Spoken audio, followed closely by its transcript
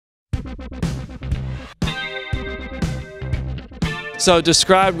So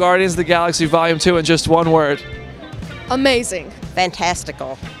describe Guardians of the Galaxy Volume 2 in just one word. Amazing.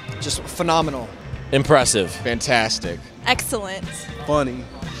 Fantastical. Just phenomenal. Impressive. Fantastic. Excellent. Funny.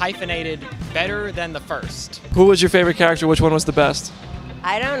 Hyphenated, better than the first. Who was your favorite character? Which one was the best?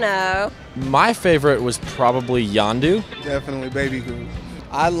 I don't know. My favorite was probably Yondu. Definitely Baby Groot.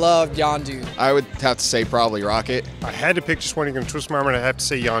 I loved Yondu. I would have to say probably Rocket. I had to pick just one. You're going to twist my arm, and I have to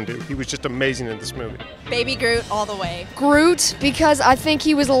say Yondu. He was just amazing in this movie. Baby Groot all the way. Groot, because I think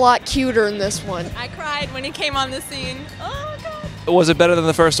he was a lot cuter in this one. I cried when he came on the scene. Oh, God. Was it better than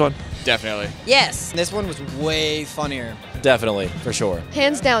the first one? Definitely. Yes. This one was way funnier. Definitely, for sure.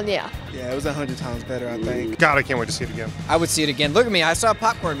 Hands down, yeah. Yeah, it was 100 times better, I think. God, I can't wait to see it again. I would see it again. Look at me, I saw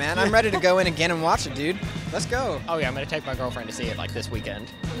popcorn, man. I'm ready to go in again and watch it, dude. Let's go. Oh yeah, I'm going to take my girlfriend to see it like this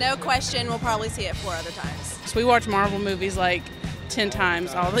weekend. No question, we'll probably see it 4 other times. So we watch Marvel movies like 10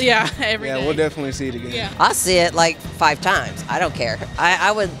 times, every day. Yeah, we'll definitely see it again. Yeah. I'll see it like 5 times. I don't care.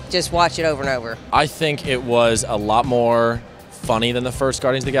 I would just watch it over and over. I think it was a lot more funny than the first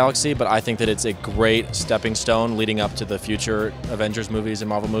Guardians of the Galaxy, but I think that it's a great stepping stone leading up to the future Avengers movies and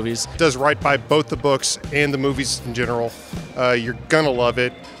Marvel movies. It does right by both the books and the movies in general. You're going to love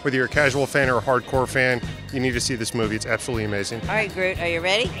it. Whether you're a casual fan or a hardcore fan, you need to see this movie. It's absolutely amazing. All right, Groot, are you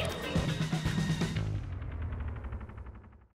ready?